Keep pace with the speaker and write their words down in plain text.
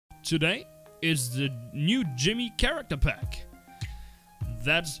today is the new Jimmy character pack.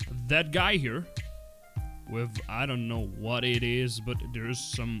 That's that guy here with, I don't know what it is, but there's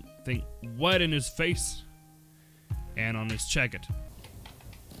something wet in his face and on his jacket.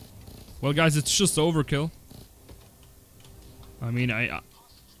 Well, guys, it's just overkill. I mean,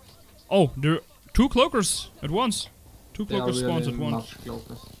 oh, there are 2 cloakers at once. 2 cloakers spawns at once.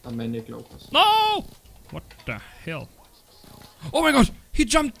 Many cloakers. No! What the hell? Oh my god! He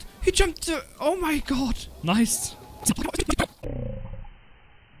jumped! He jumped! Oh my god! Nice!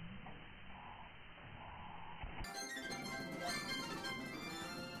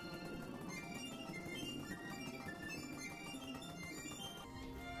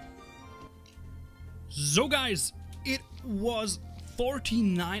 So guys, it was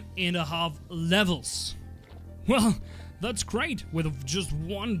 49.5 levels. Well, that's great with just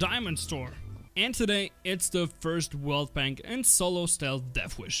 1 diamond store. And today it's the first World Bank and solo stealth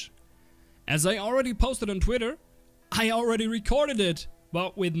Death Wish. As I already posted on Twitter, I already recorded it,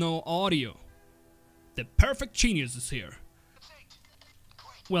 but with no audio. The perfect genius is here.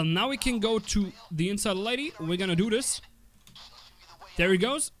 Well, now we can go to the inside lady. We're gonna do this. There he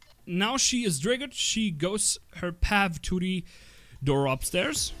goes. Now she is triggered. She goes her path to the door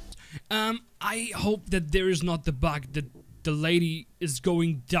upstairs. I hope that there is not the bug that the lady is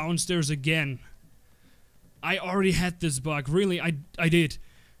going downstairs again. I already had this bug. Really, I did.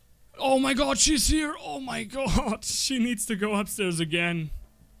 Oh my god, she's here. Oh my god. She needs to go upstairs again.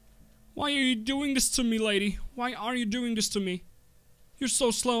 Why are you doing this to me, lady? Why are you doing this to me? You're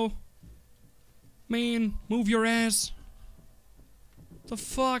so slow. Man, move your ass. The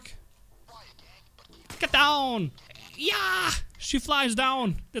fuck? Get down! Yeah! She flies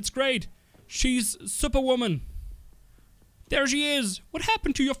down. That's great. She's Superwoman. There she is. What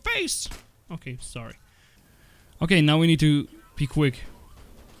happened to your face? Okay, sorry. Okay, now we need to be quick.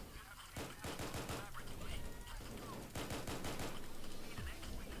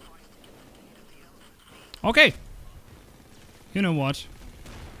 Okay. You know what?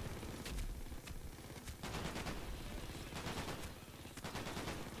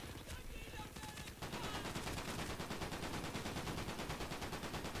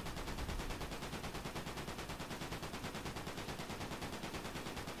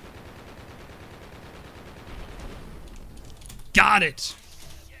 Got it!